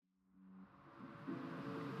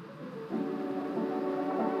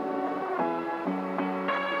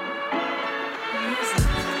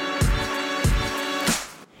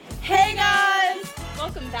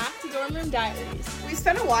Dorm Room Diaries. We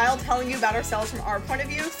spent a while telling you about ourselves from our point of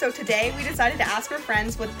view, so today we decided to ask our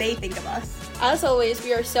friends what they think of us. As always,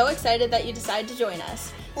 we are so excited that you decided to join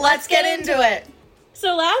us. Let's get into it!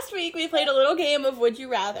 So last week we played a little game of Would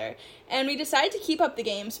You Rather, and we decided to keep up the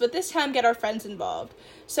games, but this time get our friends involved.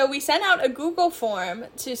 So we sent out a Google form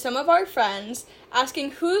to some of our friends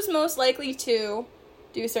asking who's most likely to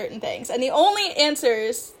do certain things. And the only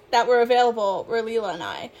answers that were available were Leila and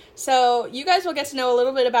I. So you guys will get to know a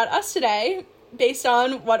little bit about us today based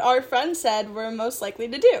on what our friends said we're most likely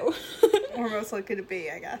to do. Or most likely to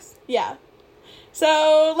be, I guess. Yeah.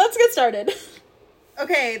 So let's get started.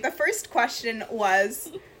 Okay, the first question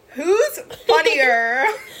was, who's funnier?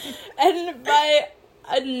 And by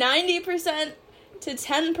a 90% to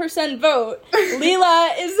 10% vote,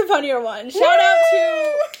 Leila is the funnier one. Shout out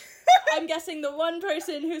to, I'm guessing, the one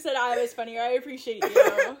person who said I was funnier. I appreciate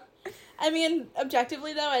you. I mean,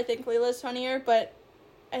 objectively, though, I think Leila's funnier, but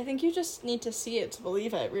I think you just need to see it to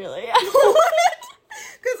believe it, really. What?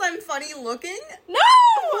 Because I'm funny looking? No!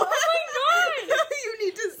 Oh my god! You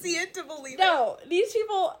need to see it to believe it. No, these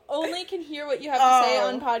people only can hear what you have to say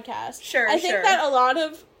on podcasts. Sure, I think that a lot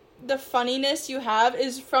of the funniness you have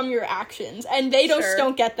is from your actions, and they just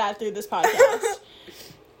don't get that through this podcast.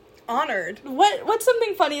 Honored. What's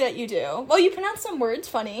something funny that you do? Well, you pronounce some words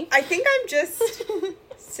funny. I think I'm just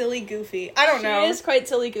silly goofy. I don't know. She is quite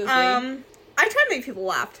silly goofy. I try to make people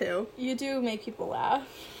laugh, too. You do make people laugh.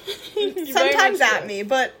 Sometimes at me,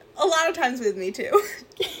 but a lot of times with me, too.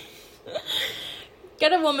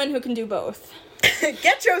 Get a woman who can do both.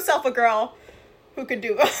 Get yourself a girl who can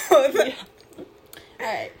do both. Yeah.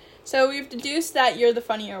 Alright, so we've deduced that you're the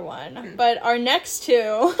funnier one, but our next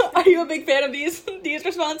two, are you a big fan of these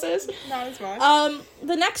responses? Not as much.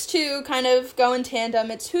 The next two kind of go in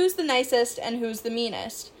tandem. It's who's the nicest and who's the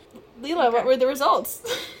meanest. Leila, What were the results?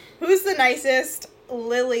 Who's the nicest?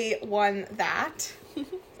 Lily won that.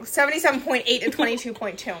 77.8 to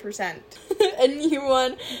 22.2%. And you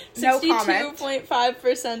won No comment.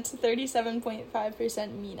 62.5% to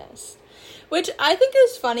 37.5% meanest. Which I think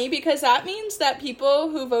is funny because that means that people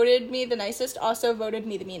who voted me the nicest also voted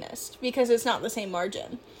me the meanest because it's not the same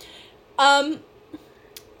margin.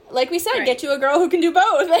 Like we said, Get you a girl who can do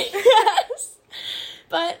both, I guess.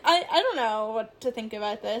 But I don't know what to think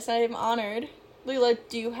about this. I am honored. Leila,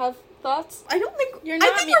 do you have thoughts? I don't think you're not.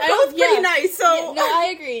 I think we're both pretty nice. So yeah, no, I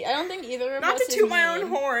agree. I don't think either of us. Not to is toot my mean. own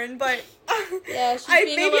horn, but yeah, she's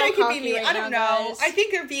being maybe a little I could cocky be mean. Right I don't now, know. guys. I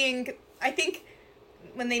think they're being. I think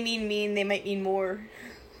when they mean, they might mean more.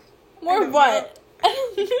 More what?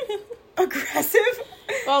 Aggressive.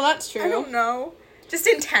 Well, that's true. I don't know. Just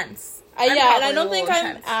intense. And I don't think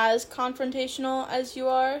I'm as confrontational as you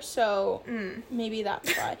are, so maybe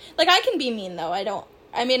that's why. Like, I can be mean, though. And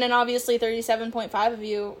obviously 37.5 of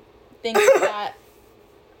you think that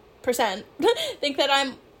think that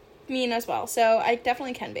I'm mean as well, so I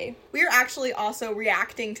definitely can be. We're actually also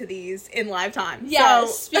reacting to these in live time.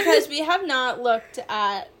 Yes, because we have not looked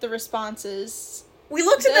at the responses. We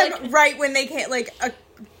looked at them right when they came,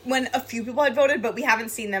 when a few people had voted, but we haven't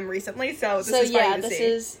seen them recently, so this is funny to see.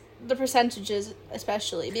 Is the percentages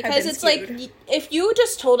especially, because it's skewed. Like, if you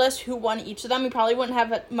just told us who won each of them, we probably wouldn't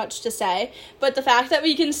have much to say, but the fact that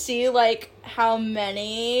we can see, how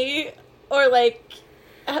many, or,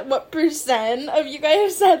 what percent of you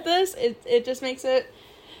guys said this, it just makes it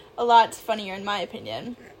a lot funnier, in my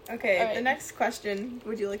opinion. Okay, right. The next question,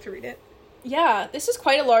 would you like to read it? Yeah, this is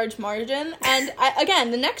quite a large margin, and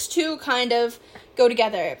again, the next two kind of go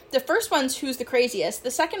together. The first one's who's the craziest,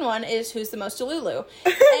 the second one is who's the most delulu.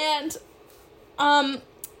 And,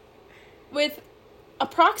 with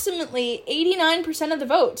approximately 89% of the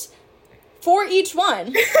votes for each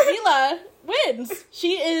one, Leila wins.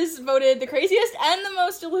 She is voted the craziest and the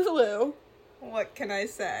most delulu. What can I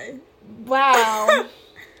say? Wow.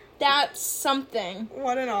 That's something.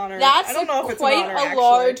 What an honor. That's I don't know if it's quite an honor, a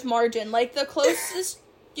large margin. The closest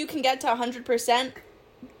you can get to 100%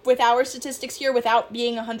 with our statistics here without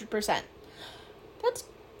being 100%. What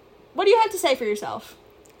do you have to say for yourself?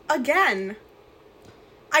 Again,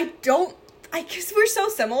 I guess we're so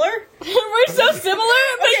similar. We're so similar,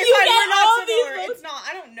 but okay, you fine, get we're not all similar. these votes. It's not,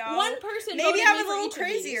 I don't know. One person maybe voted I'm me a for little each of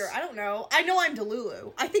crazier. these. I don't know. I know I'm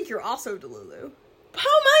delulu. I think you're also delulu. How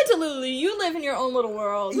am I delulu? You live in your own little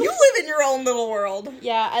world. You live in your own little world.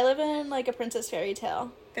 Yeah, I live in a princess fairy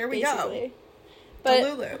tale. There we basically. go. But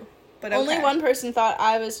delulu. But only okay. one person thought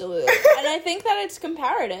I was delulu. And I think that it's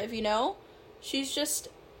comparative, She's just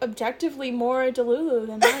objectively more delulu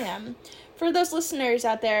than I am. For those listeners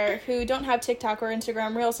out there who don't have TikTok or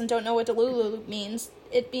Instagram Reels and don't know what delulu means,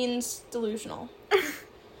 it means delusional.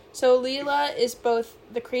 So Leila is both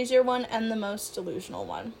the crazier one and the most delusional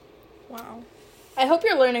one. Wow. I hope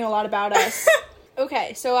you're learning a lot about us.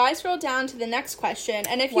 Okay, so I scrolled down to the next question,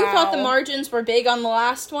 and if you thought the margins were big on the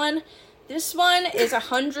last one, this one is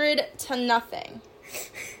 100-0.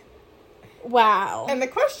 Wow. And the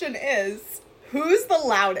question is, who's the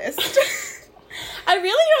loudest? I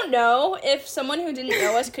really don't know if someone who didn't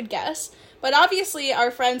know us could guess, but obviously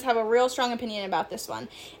our friends have a real strong opinion about this one.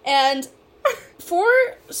 And for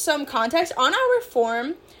some context, on our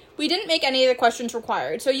form, we didn't make any of the questions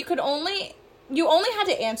required, so you only had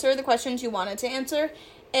to answer the questions you wanted to answer,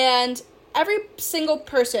 and every single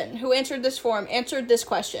person who answered this form answered this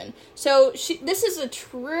question. So this is a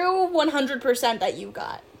true 100% that you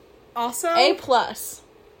got. Also, A+.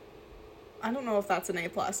 I don't know if that's an A+.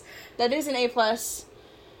 That is an A+.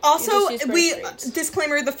 Also,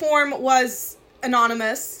 disclaimer, the form was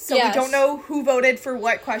anonymous, so we don't know who voted for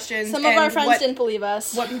what questions. Some of our friends didn't believe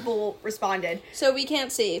us. What people responded. So we can't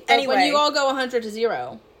see. But anyway, when you all go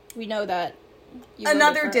 100-0, we know that you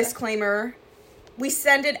another disclaimer, we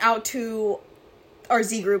send it out to our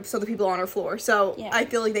Z group, so the people on our floor. So I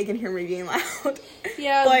feel like they can hear me being loud.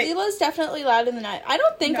 Yeah, Leila's definitely loud in the night. I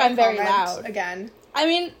don't think I'm very loud. Again. I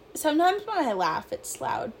mean, sometimes when I laugh, it's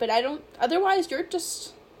loud, but I don't... Otherwise, you're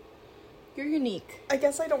unique. I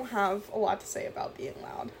guess I don't have a lot to say about being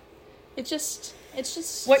loud. It's just...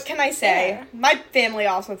 What can I say? There. My family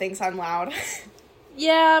also thinks I'm loud.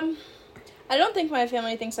 Yeah... I don't think my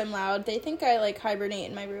family thinks I'm loud. They think I, hibernate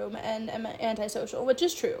in my room and am antisocial, which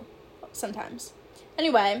is true sometimes.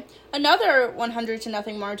 Anyway, another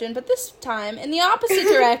 100-0 margin, but this time in the opposite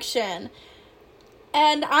direction.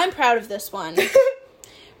 And I'm proud of this one.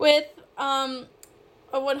 With a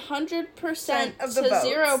 100% to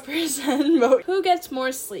 0% vote. Who gets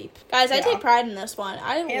more sleep? Guys, I take pride in this one.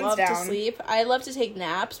 I love to sleep. I love to take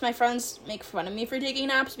naps. My friends make fun of me for taking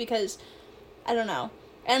naps because, I don't know.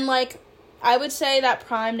 And, I would say that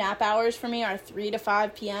prime nap hours for me are 3 to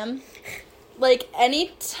 5 p.m.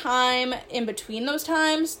 Any time in between those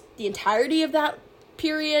times, the entirety of that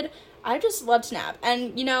period, I just love to nap.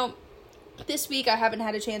 And, this week I haven't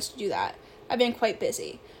had a chance to do that. I've been quite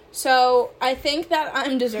busy. So, I think that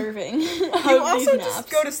I'm deserving of these naps. You also just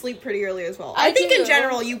go to sleep pretty early as well. I think in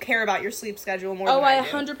general you care about your sleep schedule more than I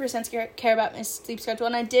do. I 100% care about my sleep schedule,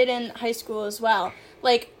 and I did in high school as well.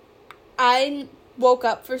 I woke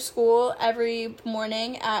up for school every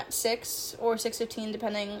morning at 6 or 6:15,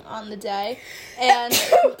 depending on the day. And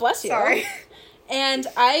bless you. Sorry. And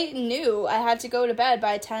I knew I had to go to bed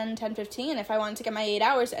by 10:15 if I wanted to get my 8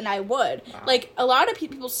 hours, and I would. Wow. A lot of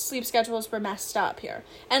people's sleep schedules were messed up here.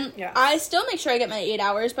 And I still make sure I get my 8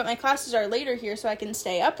 hours, but my classes are later here, so I can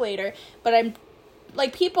stay up later. But I'm,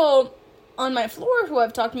 people on my floor who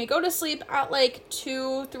have talked to me go to sleep at,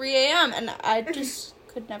 2, 3 a.m., and I just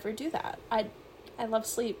could never do that. I love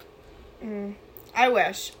sleep. I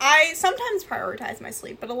wish. I sometimes prioritize my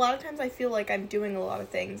sleep, but a lot of times I feel like I'm doing a lot of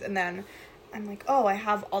things, and then I'm like, oh, I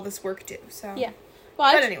have all this work due, so... Yeah. Well,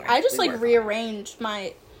 I just, rearranged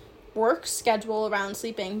my work schedule around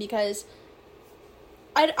sleeping, because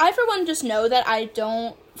I, for one, just know that I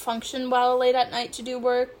don't function well late at night to do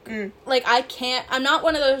work. I'm not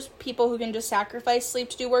one of those people who can just sacrifice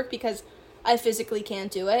sleep to do work, because I physically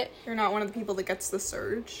can't do it. You're not one of the people that gets the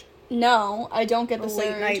surge? No, I don't get the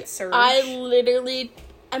late night surge. I've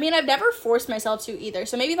never forced myself to either,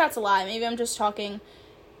 so maybe that's a lie. Maybe I'm just talking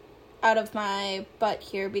out of my butt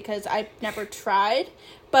here because I've never tried,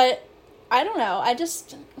 but I don't know. I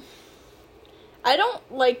don't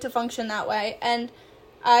like to function that way, and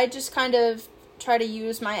I just kind of try to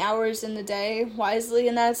use my hours in the day wisely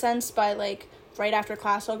in that sense by, right after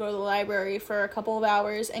class, I'll go to the library for a couple of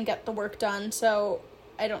hours and get the work done so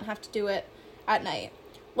I don't have to do it at night.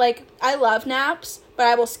 I love naps, but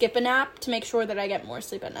I will skip a nap to make sure that I get more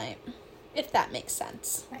sleep at night. If that makes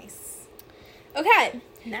sense. Nice. Okay.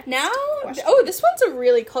 Next now, question. This one's a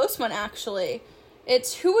really close one, actually.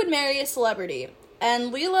 It's who would marry a celebrity?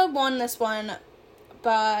 And Leila won this one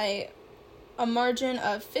by a margin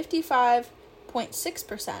of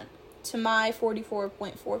 55.6% to my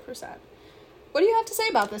 44.4%. What do you have to say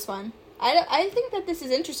about this one? I think that this is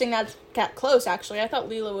interesting that it's that close, actually. I thought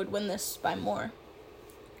Leila would win this by more.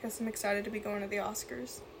 Guess I'm excited to be going to the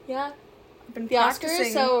Oscars. Yeah. I've been practicing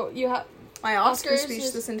Oscars, so you have my Oscar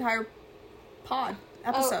speech this entire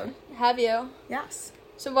episode. Oh, have you? Yes.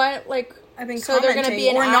 So why, I've been so they're going to be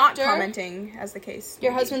an actor? Not commenting, as the case.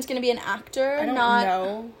 Your husband's going to be an actor? I don't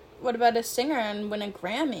know. What about a singer and win a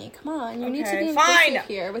Grammy? Come on, you need to be inclusive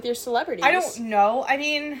here with your celebrities. I don't know. I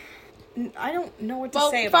don't know what to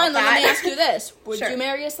say about that. Well, fine, let me ask you this. Would you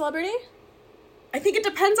marry a celebrity? I think it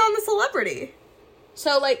depends on the celebrity.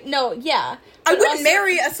 So, like, no, yeah. I But wouldn't also-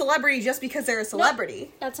 marry a celebrity just because they're a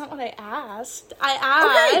celebrity. That's not what I asked. I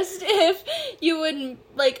asked if you would,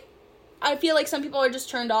 like, I feel like some people are just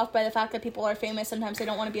turned off by the fact that people are famous. Sometimes they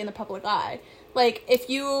don't want to be in the public eye. Like, if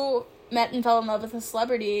you met and fell in love with a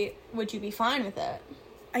celebrity, would you be fine with it?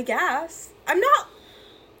 I guess.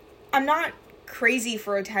 I'm not crazy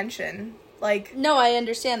for attention. Like, No, I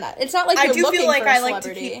understand that. It's not like I you're do looking feel like for a I like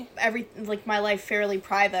to celebrity. keep my life fairly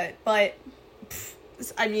private, but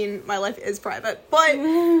I mean, my life is private, but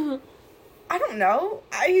I don't know.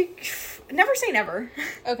 I never say never.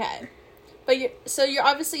 Okay. But you're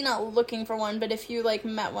obviously not looking for one, but if you, like,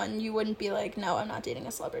 met one, you wouldn't be like, no, I'm not dating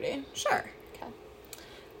a celebrity. Sure. Okay.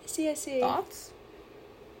 I see. Thoughts?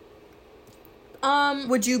 Um,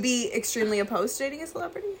 Would you be extremely opposed to dating a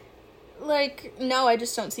celebrity? like, no, I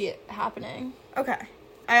just don't see it happening. Okay.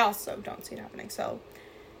 I also don't see it happening, so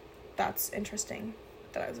that's interesting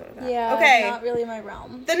that I was out of that. Yeah, okay. not really my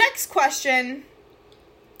realm. The next question,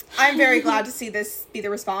 I'm very glad to see this be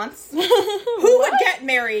the response. Who would get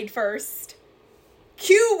married first?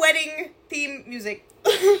 Cue wedding theme music.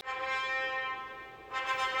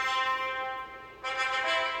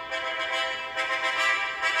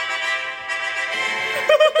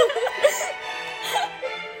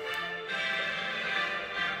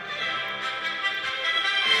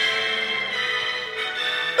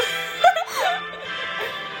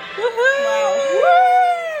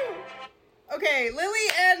 Okay, Lily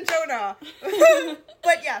and Jonah.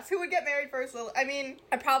 But yes, who would get married first? I mean,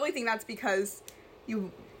 I probably think that's because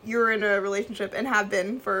you're in a relationship and have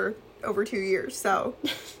been for over 2 years, so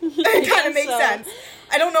it kind of makes sense.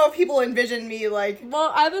 I don't know if people envision me like...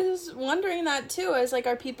 Well, I was wondering that too, as like,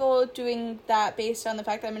 are people doing that based on the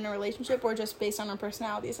fact that I'm in a relationship or just based on our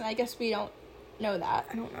personalities? And I guess we don't know that.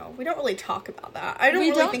 I don't know. We don't really talk about that. I don't We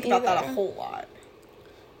really don't think about that a either. whole lot.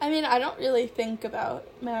 I mean, I don't really think about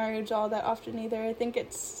marriage all that often either. I think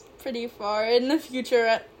it's pretty far in the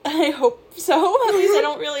future. I hope so. At least I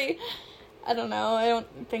don't really... I don't know. I don't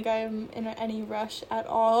think I'm in any rush at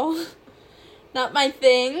all. Not my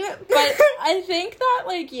thing. But I think that,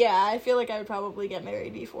 like, yeah, I feel like I would probably get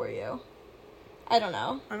married before you. I don't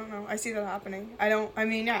know. I don't know. I see that happening. I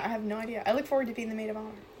have no idea. I look forward to being the maid of honor.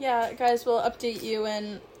 Yeah, guys, we'll update you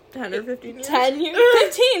in 10 or 15 years? 10 years?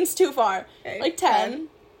 15's too far. Okay, Like 10.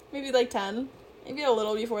 Maybe like 10. Maybe a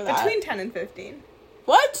little before that. Between 10 and 15.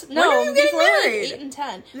 What? No, When are you getting before married? like 8 and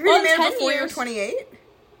 10. You're getting married 10 before you're years. 28?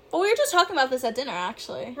 Well, we were just talking about this at dinner,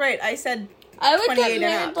 actually. Right, I said I would 28 get and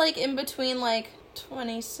married up. like in between like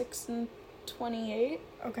 26 and 28.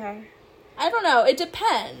 Okay. I don't know. It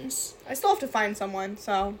depends. I still have to find someone,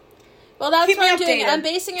 so... Well, that's Keep what me I'm doing. updated. I'm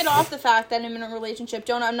basing it off the fact that I'm in a relationship.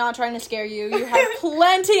 Jonah, I'm not trying to scare you. You have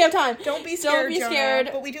plenty of time. Don't be scared, Don't be scared.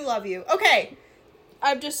 Jonah, but we do love you. Okay.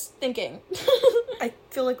 I'm just thinking. I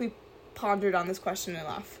feel like we pondered on this question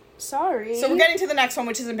enough. Sorry. So we're getting to the next one,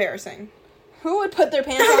 which is embarrassing. Who would put their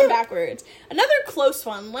pants on backwards? Another close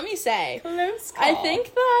one, let me say. Close I call.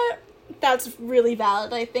 think that that's really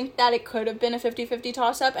valid. I think that it could have been a 50-50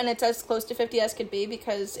 toss-up, and it's as close to 50 as could be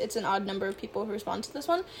because it's an odd number of people who respond to this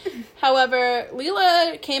one. However,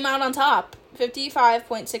 Leila came out on top.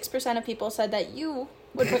 55.6% of people said that you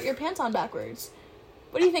would put your pants on backwards.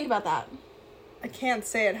 What do you think about that? I can't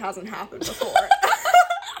say it hasn't happened before.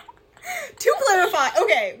 To clarify,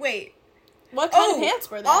 okay, wait. What kind of pants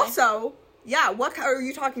were they? Also, yeah, are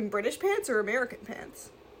you talking British pants or American pants?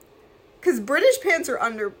 Because British pants are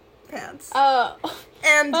underpants.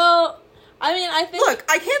 And well, I mean, I think... look,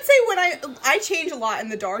 I can't say when I change a lot in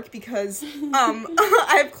the dark because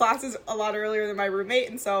I have classes a lot earlier than my roommate,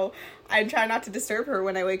 and so I try not to disturb her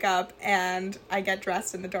when I wake up, and I get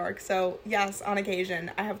dressed in the dark. So yes, on occasion,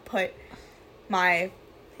 I have put my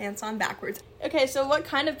pants on backwards. Okay, so what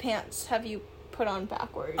kind of pants have you put on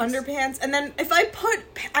backwards? Underpants, and then if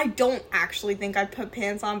I don't actually think I put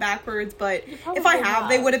pants on backwards, but probably if I have, not.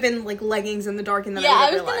 they would have been like leggings in the dark, and then Yeah, I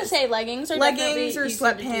I would was have gonna realized. say leggings or Leggings or easy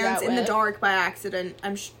to do sweatpants that in the with. dark by accident.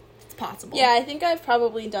 It's possible. Yeah, I think I've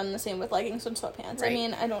probably done the same with leggings and sweatpants. Right. I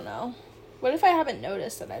mean, I don't know. What if I haven't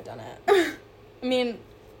noticed that I've done it? I mean,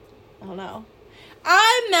 I don't know.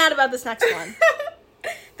 I'm mad about this next one.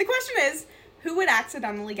 The question is, who would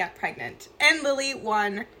accidentally get pregnant? And Lily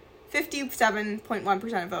won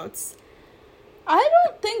 57.1% of votes. I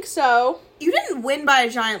don't think so. You didn't win by a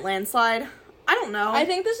giant landslide. I don't know. I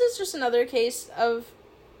think this is just another case of,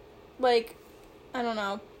 like, I don't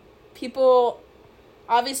know, people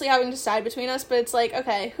obviously having to decide between us, but it's like,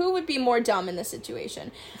 okay, who would be more dumb in this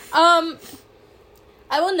situation?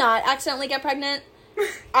 I will not accidentally get pregnant.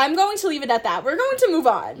 I'm going to leave it at that. We're going to move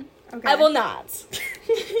on. Okay. I will not.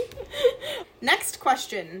 Next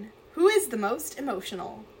question. Who is the most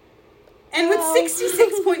emotional? And with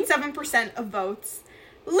 66.7% of votes,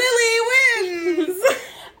 Lily wins!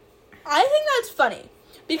 I think that's funny.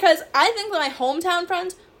 Because I think that my hometown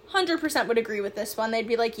friends 100% would agree with this one. They'd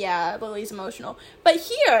be like, yeah, Lily's emotional. But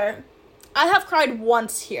here, I have cried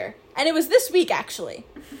once here. And it was this week, actually.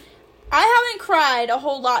 I haven't cried a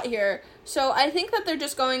whole lot here. So I think that they're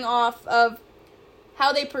just going off of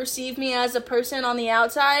how they perceive me as a person on the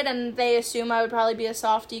outside. And they assume I would probably be a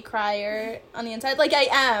softy crier on the inside. Like I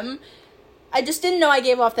am. I just didn't know I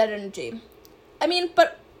gave off that energy. I mean,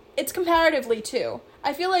 but it's comparatively, too.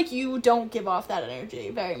 I feel like you don't give off that energy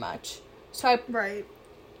very much. Right.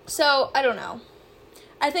 So, I don't know.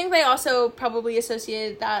 I think they also probably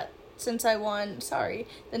associated that since I won,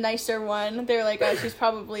 the nicer one. They're like, oh, she's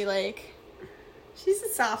probably like... She's a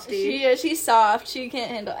softie. She's soft. She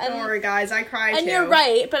can't handle... Don't worry, guys. I cry, too. And you're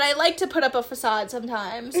right, but I like to put up a facade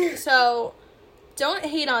sometimes. So, don't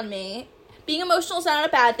hate on me. Being emotional is not a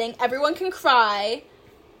bad thing. Everyone can cry.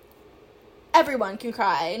 Everyone can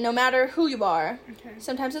cry, no matter who you are. Okay.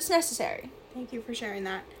 Sometimes it's necessary. Thank you for sharing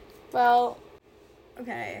that. Well...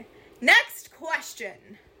 Okay. Next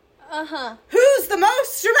question. Uh-huh. Who's the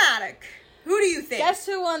most dramatic? Who do you think? Guess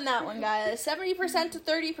who won that one, guys? 70% to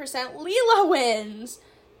 30%. Leila wins.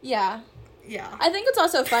 Yeah. Yeah. I think it's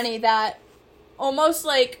also funny that almost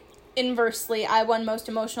like inversely, I won most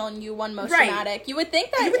emotional and you won most dramatic. You would think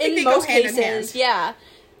that in most cases, yeah.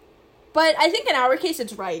 But I think in our case,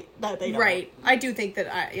 it's right that they don't. Right. I do think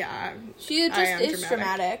that she just is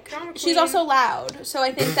dramatic. She's queen. also loud, so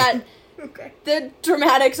I think that okay. the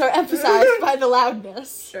dramatics are emphasized by the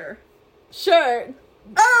loudness. Sure.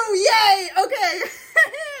 Oh, yay! Okay.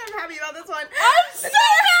 I'm happy about this one. I'm so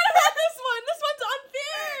mad about this one. This one's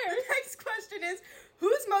unfair. The next question is,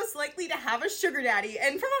 who's most likely to have a sugar daddy?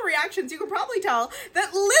 And from our reactions, you can probably tell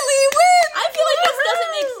that Lily wins! I feel like this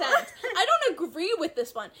doesn't make sense. I don't agree with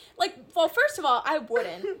this one. Like, well, first of all, I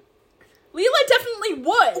wouldn't. Leila definitely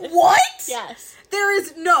would. What? Yes. There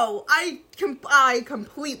is no. I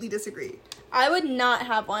completely disagree. I would not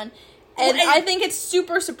have one. And I think it's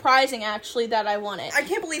super surprising, actually, that I won it. I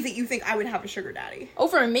can't believe that you think I would have a sugar daddy.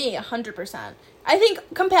 Over me, 100%. I think,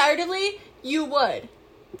 comparatively, you would.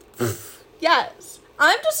 Yes.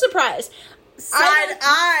 I'm just surprised. Side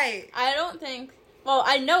eye. I don't think... Well,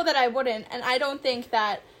 I know that I wouldn't, and I don't think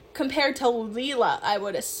that compared to Leila, I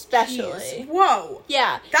would especially. Jeez. Whoa.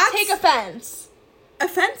 Yeah. Take offense.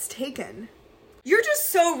 Offense taken. You're just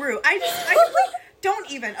so rude. I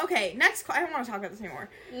don't even. Okay, next I don't want to talk about this anymore.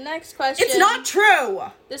 Next question. It's not true.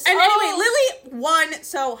 Anyway, Lily won,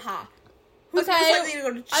 so Who's most likely to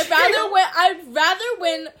go to jail? I'd rather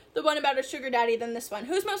win the one about a sugar daddy than this one.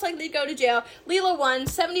 Who's most likely to go to jail? Leila won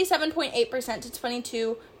 77.8% to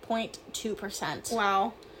 22.2%.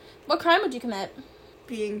 Wow. What crime would you commit?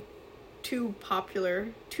 Being too popular,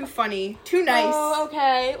 too funny, too nice. Oh,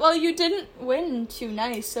 okay. Well, you didn't win too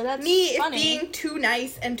nice, so that's funny. If being too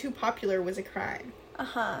nice and too popular was a crime.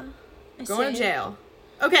 Uh-huh. Going to jail.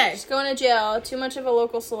 Okay. Just going to jail. Too much of a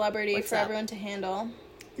local celebrity for everyone to handle.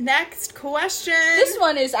 Next question. This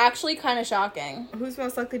one is actually kind of shocking. Who's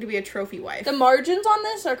most likely to be a trophy wife? The margins on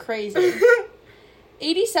this are crazy.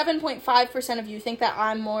 87.5% of you think that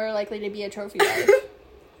I'm more likely to be a trophy wife.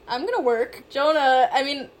 I'm gonna work. Jonah, I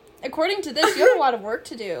mean, according to this, you have a lot of work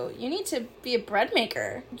to do. You need to be a bread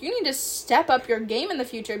maker. You need to step up your game in the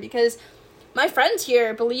future because my friends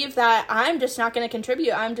here believe that I'm just not gonna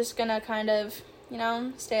contribute. I'm just gonna kind of,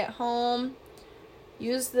 stay at home,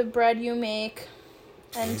 use the bread you make,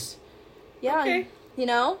 and okay.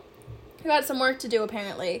 I got some work to do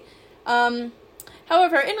apparently.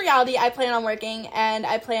 However, in reality, I plan on working and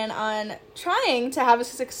I plan on trying to have a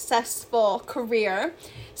successful career.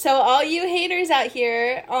 So all you haters out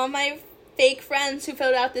here, all my fake friends who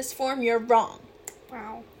filled out this form, you're wrong.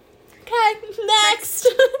 Wow. Okay, next.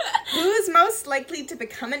 Who is most likely to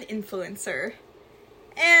become an influencer?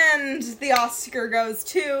 And the Oscar goes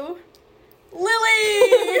to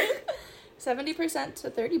Lily! 70% to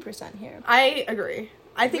 30% here. I agree.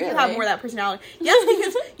 I think you have more of that personality. Yes,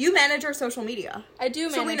 because you manage our social media. I do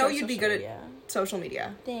manage so we know our you'd be good at social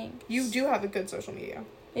media. Thanks. You do have a good social media.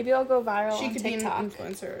 Maybe I'll go viral on TikTok. She could be an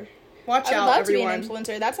influencer. Watch out, I would love everyone. to be an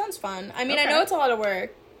influencer. That sounds fun. I mean, I know it's a lot of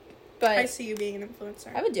work, but... I see you being an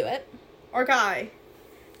influencer. I would do it. Or guy.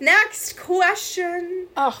 Next question.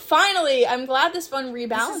 Oh, finally! I'm glad this one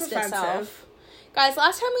rebalanced itself. Guys,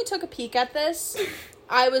 last time we took a peek at this...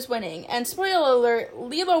 I was winning. And spoiler alert,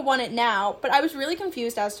 Leila won it now, but I was really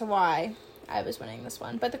confused as to why I was winning this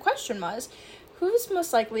one. But the question was, who's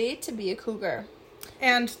most likely to be a cougar?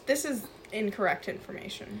 And this is incorrect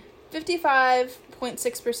information.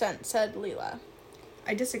 55.6% said Leila.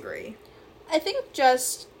 I disagree. I think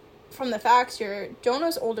just from the facts here,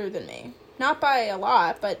 Jonah's older than me. Not by a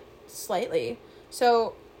lot, but slightly.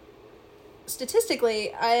 So,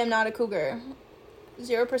 statistically, I am not a cougar.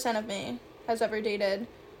 0% of me has ever dated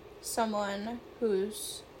someone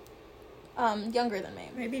who's younger than me.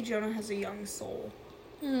 Maybe Jonah has a young soul.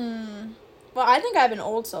 Well, I think I have an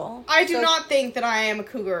old soul. I do not think that I am a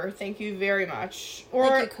cougar. Thank you very much. Or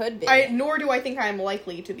I think you could be. Nor do I think I am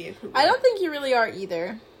likely to be a cougar. I don't think you really are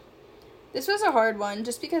either. This was a hard one,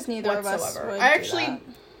 just because neither of us would do that.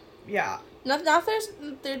 Yeah. Not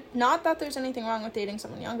that there's anything wrong with dating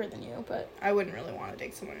someone younger than you, but... I wouldn't really want to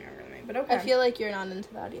date someone younger than me, but okay. I feel like you're not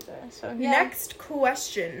into that either, so yeah. Next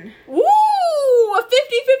question. Woo! A 50-50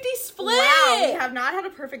 split! Wow, we have not had a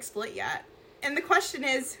perfect split yet. And the question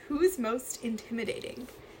is, who's most intimidating?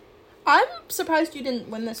 I'm surprised you didn't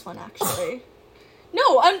win this one, actually.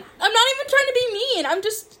 No, I'm not even trying to be mean. I'm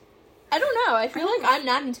just... I don't know. I feel like I'm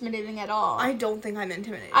not intimidating at all. I don't think I'm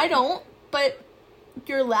intimidating. I don't, but...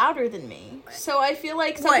 You're louder than me, so I feel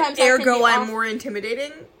like sometimes ergo I'm more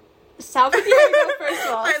intimidating? South of the ergo, first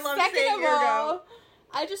of all. I love saying ergo. All,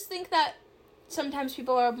 I just think that sometimes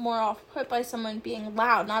people are more off-put by someone being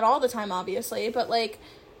loud. Not all the time, obviously, but, like,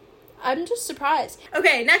 I'm just surprised.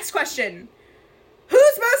 Okay, next question.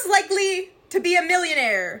 Who's most likely to be a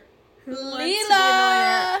millionaire?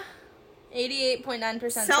 Leila! 88.9%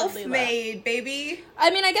 self-made, baby.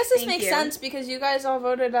 I mean, I guess this makes sense because you guys all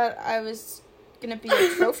voted that I was... gonna be a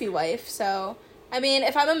trophy wife, so I mean,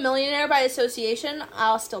 if I'm a millionaire by association,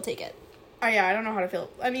 I'll still take it. Oh yeah, I don't know how to feel.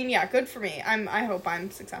 I mean, yeah, good for me. I hope I'm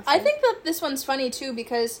successful. I think that this one's funny too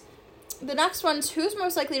because the next one's who's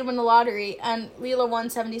most likely to win the lottery, and Leila won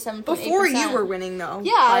 77.8%. Before you were winning though.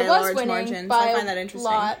 Yeah, I was winning margin, by so I find that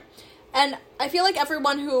interesting. Lot. And I feel like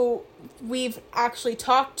everyone who we've actually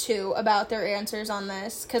talked to about their answers on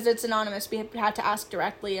this, because it's anonymous, we had to ask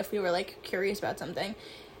directly if we were like curious about something,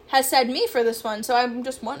 has said me for this one, so I'm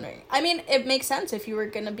just wondering. I mean, it makes sense if you were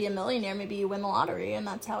going to be a millionaire, maybe you win the lottery, and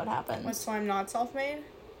that's how it happens. So I'm not self-made?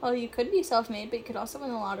 Well, you could be self-made, but you could also win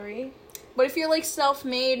the lottery. But if you're, like,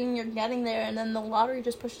 self-made and you're getting there, and then the lottery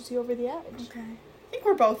just pushes you over the edge. Okay. I think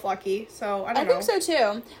we're both lucky, so I don't know. I think so,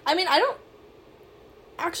 too. I mean, I don't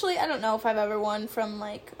know if I've ever won from,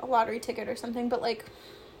 like, a lottery ticket or something, but, like,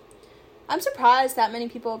 I'm surprised that many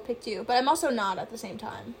people picked you, but I'm also not at the same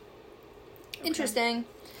time. Okay. Interesting.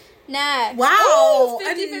 Next. Wow.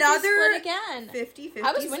 50-50 another split again. 50-50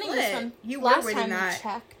 I was winning split. this one. You last were winning time that. We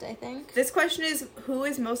checked, I think. This question is, who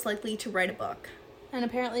is most likely to write a book? And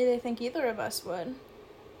apparently they think either of us would.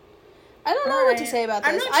 I don't know what to say about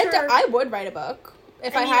this. I'm not sure. I would write a book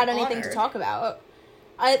if I had anything to talk about.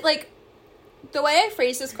 The way I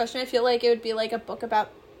phrase this question, I feel like it would be like a book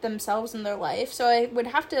about themselves and their life. So I would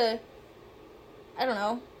have to, I don't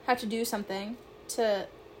know, have to do something to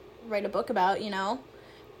write a book about, you know?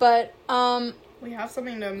 But, we have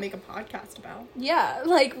something to make a podcast about. Yeah,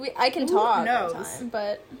 like, I can talk all the time,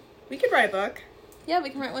 but... We could write a book. Yeah, we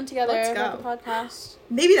can write one together about the podcast.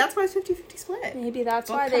 Maybe that's why it's 50-50 split. Maybe that's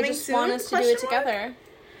why they just want us to do it together.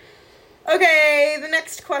 Okay, the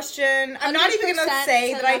next question. I'm not even going to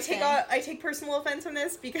say that nothing. I take personal offense from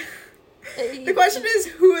this because... The question is,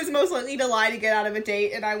 who is most likely to lie to get out of a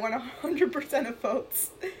date, and I want 100% of votes.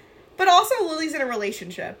 But also, Lily's in a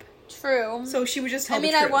relationship. True. So she would just tell the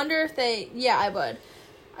truth. I wonder if they... Yeah, I would.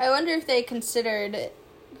 I wonder if they considered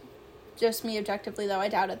just me objectively, though. I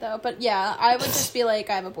doubt it, though. But yeah, I would just be like,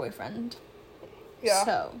 I have a boyfriend. Yeah.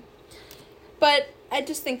 So. But I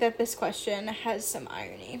just think that this question has some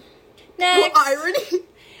irony. Next. Well, irony?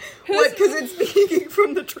 What, because it's speaking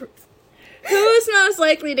from the truth? Who's most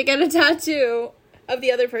likely to get a tattoo of the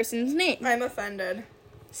other person's name? I'm offended.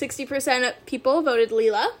 60% of people voted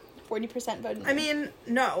Leila. 40% voted me. I mean,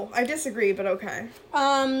 no. I disagree, but okay.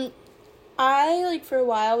 I, for a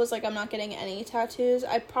while was I'm not getting any tattoos.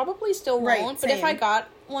 I probably still won't, but if I got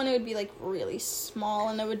one, it would be, really small,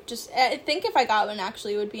 and it would just... I think if I got one,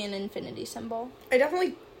 actually, it would be an infinity symbol. I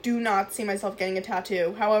definitely do not see myself getting a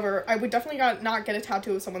tattoo. However, I would definitely not get a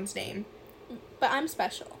tattoo of someone's name. But I'm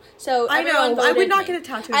special. So I know. I would not get a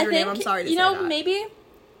tattoo of your name. I'm sorry to say that. Maybe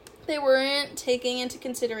they weren't taking into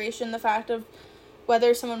consideration the fact of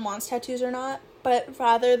whether someone wants tattoos or not, but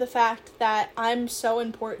rather the fact that I'm so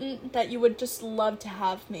important that you would just love to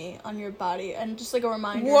have me on your body and just a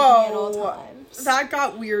reminder of me at all times. That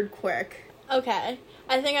got weird quick. Okay.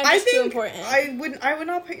 I think I'm just too important. I would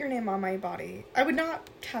not put your name on my body. I would not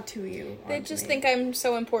tattoo you. They just think I'm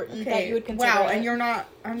so important that you would consider it. And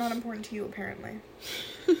I'm not important to you, apparently.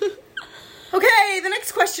 Okay, the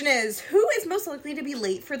next question is, who is most likely to be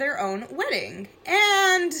late for their own wedding?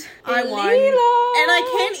 And I won. Leila. And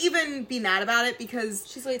I can't even be mad about it because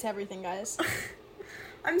She's late to everything, guys.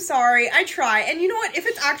 I'm sorry, I try. And you know what? If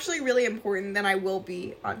it's actually really important, then I will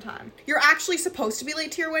be on time. You're actually supposed to be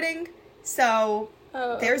late to your wedding, so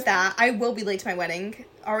there's that. I will be late to my wedding.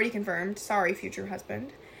 Already confirmed. Sorry, future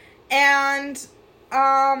husband. And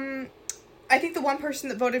I think the one person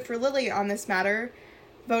that voted for Lily on this matter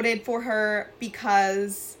voted for her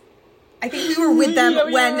because I think we were with them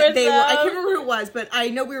when they were, I can't remember who it was, but I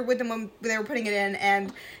know we were with them when they were putting it in,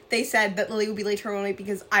 and they said that Lily would be late to her own wedding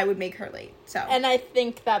because I would make her late. So. And I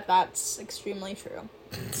think that that's extremely true.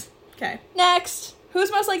 Okay. Next.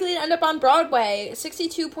 Who's most likely to end up on Broadway?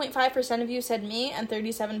 62.5% of you said me, and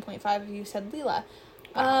 37.5% of you said Leila.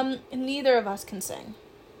 Wow. Neither of us can sing.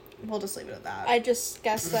 We'll just leave it at that. I just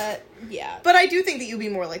guess that, yeah. But I do think that you'd be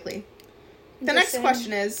more likely. The next same.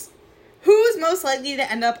 question is, who's most likely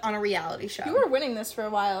to end up on a reality show? You were winning this for a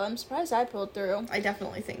while. I'm surprised I pulled through. I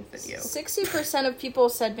definitely think that you. 60% of people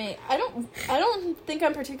said me. I don't think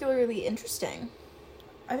I'm particularly interesting.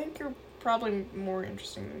 I think you're probably more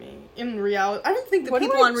interesting than me. In reality, I don't think the What do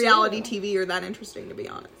people I on reality do? TV are that interesting, to be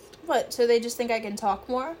honest. What? So they just think I can talk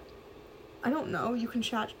more? I don't know. You can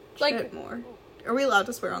chat Like- shit more. Are we allowed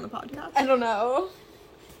to swear on the podcast? I don't know.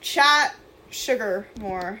 Chat sugar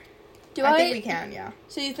more. Do I think we can, yeah.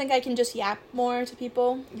 So you think I can just yap more to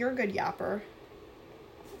people? You're a good yapper.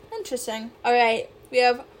 Interesting. All right, we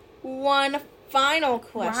have one final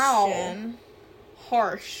question.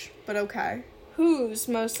 Harsh, but okay. Who's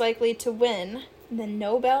most likely to win the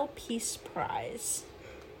Nobel Peace Prize?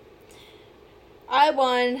 I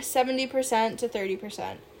won 70% to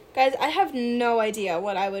 30%. Guys, I have no idea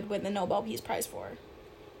what I would win the Nobel Peace Prize for.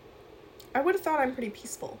 I would have thought I'm pretty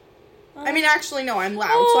peaceful. I mean, actually, no, I'm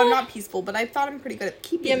loud, so I'm not peaceful, but I thought I'm pretty good at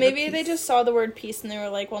keeping Yeah, maybe the they peace. just saw the word peace and they were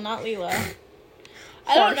like, well, not Leila.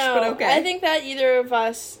 I don't know. But okay. I think that either of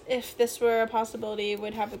us, if this were a possibility,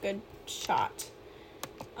 would have a good shot.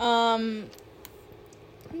 Yeah,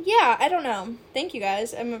 I don't know. Thank you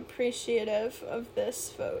guys. I'm appreciative of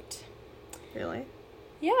this vote. Really?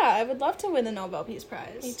 Yeah, I would love to win the Nobel Peace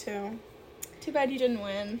Prize. Me too. Too bad you didn't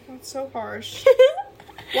win. That's so harsh.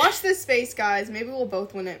 Watch this space, guys. Maybe we'll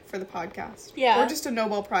both win it for the podcast. Yeah. Or just a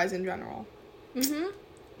Nobel Prize in general.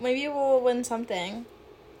 Maybe we'll win something.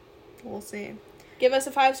 We'll see. Give us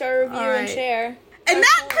a 5-star review All and right. share. And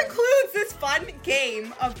that concludes this fun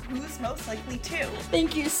game of Who's Most Likely To.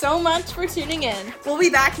 Thank you so much for tuning in. We'll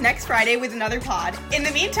be back next Friday with another pod. In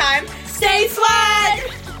the meantime, Stay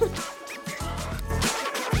swag!